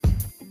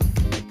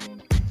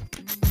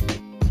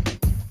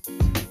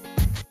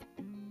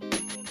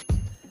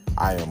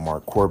I am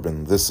Mark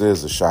Corbin. This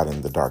is a Shot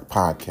in the Dark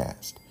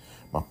podcast.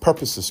 My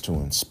purpose is to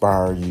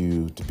inspire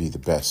you to be the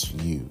best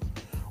you.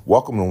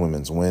 Welcome to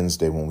Women's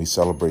Wednesday, when we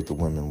celebrate the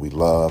women we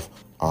love,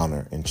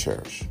 honor, and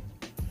cherish.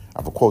 I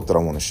have a quote that I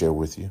want to share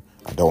with you.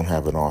 I don't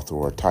have an author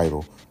or a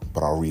title,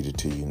 but I'll read it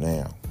to you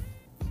now.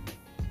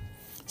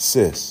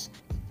 Sis,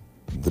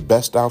 the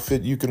best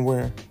outfit you can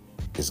wear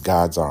is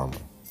God's armor.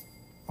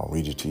 I'll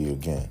read it to you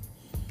again.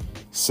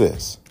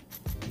 Sis,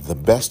 the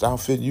best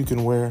outfit you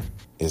can wear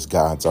is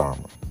God's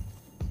armor.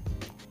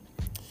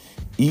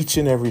 Each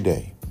and every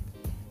day,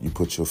 you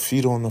put your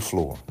feet on the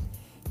floor,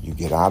 you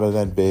get out of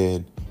that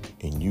bed,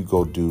 and you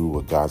go do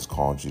what God's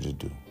called you to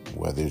do.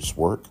 Whether it's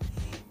work,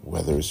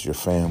 whether it's your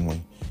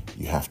family,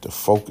 you have to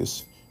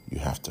focus, you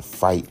have to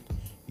fight,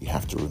 you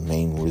have to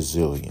remain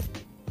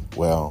resilient.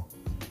 Well,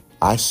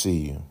 I see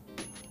you.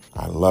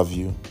 I love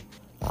you.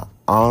 I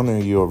honor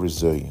your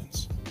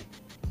resilience.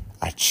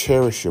 I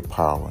cherish your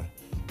power.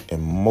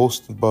 And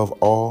most above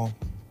all,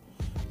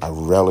 I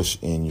relish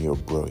in your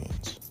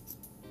brilliance.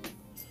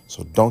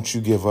 So don't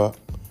you give up.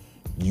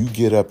 You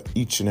get up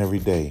each and every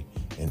day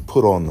and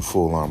put on the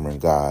full armor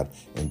of God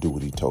and do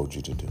what he told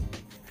you to do.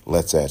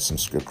 Let's add some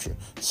scripture.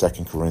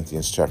 2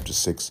 Corinthians chapter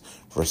 6,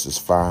 verses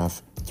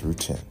 5 through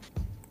 10.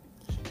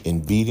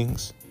 In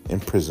beatings,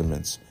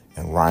 imprisonments,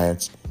 and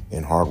riots,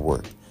 in hard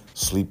work,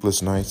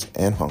 sleepless nights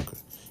and hunger,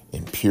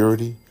 in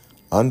purity,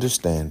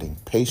 understanding,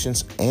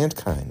 patience, and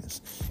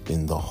kindness,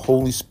 in the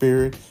Holy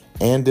Spirit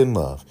and in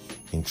love,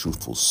 in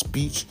truthful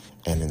speech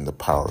and in the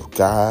power of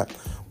God,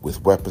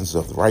 with weapons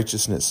of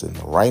righteousness in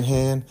the right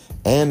hand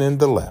and in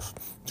the left,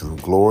 through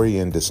glory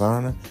and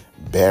dishonor,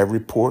 bad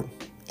report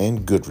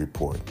and good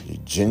report. You're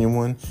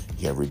genuine,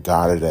 yet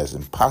regarded as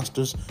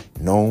impostors,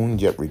 known,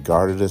 yet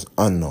regarded as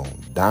unknown,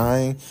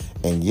 dying,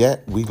 and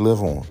yet we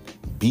live on,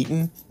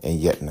 beaten, and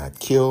yet not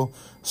killed,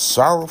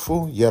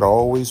 sorrowful, yet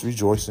always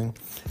rejoicing,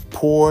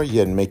 poor,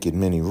 yet making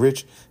many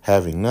rich,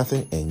 having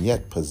nothing, and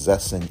yet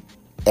possessing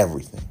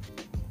everything.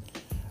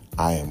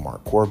 I am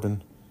Mark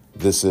Corbin.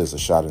 This is a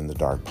Shot in the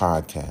Dark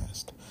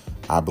podcast.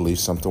 I believe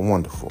something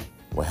wonderful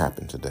will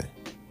happen today.